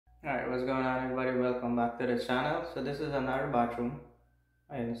Alright, what's going on everybody? Welcome back to the channel. So this is another bathroom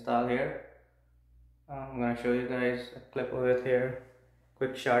I installed here. I'm gonna show you guys a clip of it here.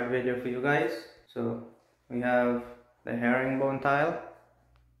 Quick short video for you guys. So we have the herringbone tile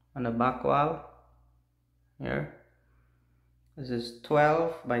on the back wall here. This is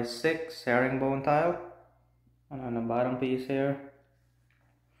 12 by 6 herringbone tile. And on the bottom piece here.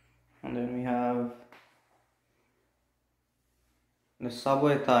 And then we have the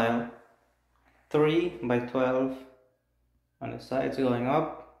subway tile 3 by 12 on the sides going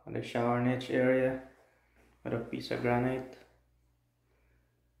up on the shower niche area with a piece of granite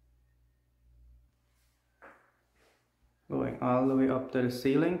going all the way up to the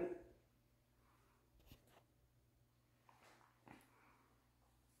ceiling.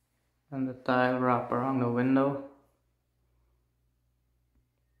 And the tile wrap around the window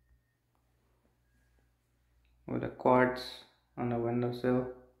with a quartz on the windowsill.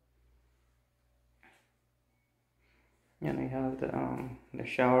 And we have the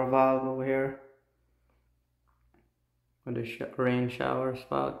shower valve over here with the rain shower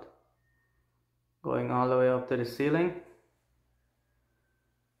spout going all the way up to the ceiling.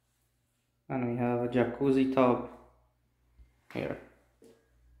 And we have a jacuzzi tub here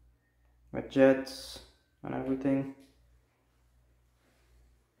with jets and everything.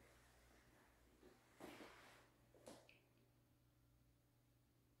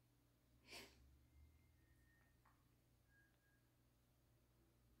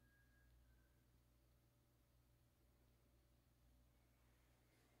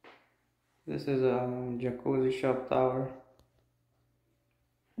 This is a jacuzzi shop tower.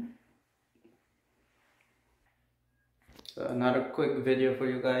 So another quick video for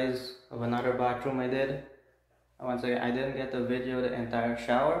you guys of another bathroom I did. Once again, I didn't get to video the entire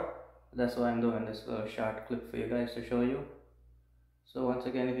shower. That's why I'm doing this little short clip for you guys to show you. So once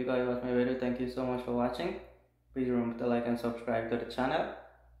again, if you guys watched my video, thank you so much for watching. Please remember to like and subscribe to the channel.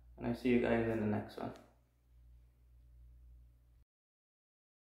 And I'll see you guys in the next one.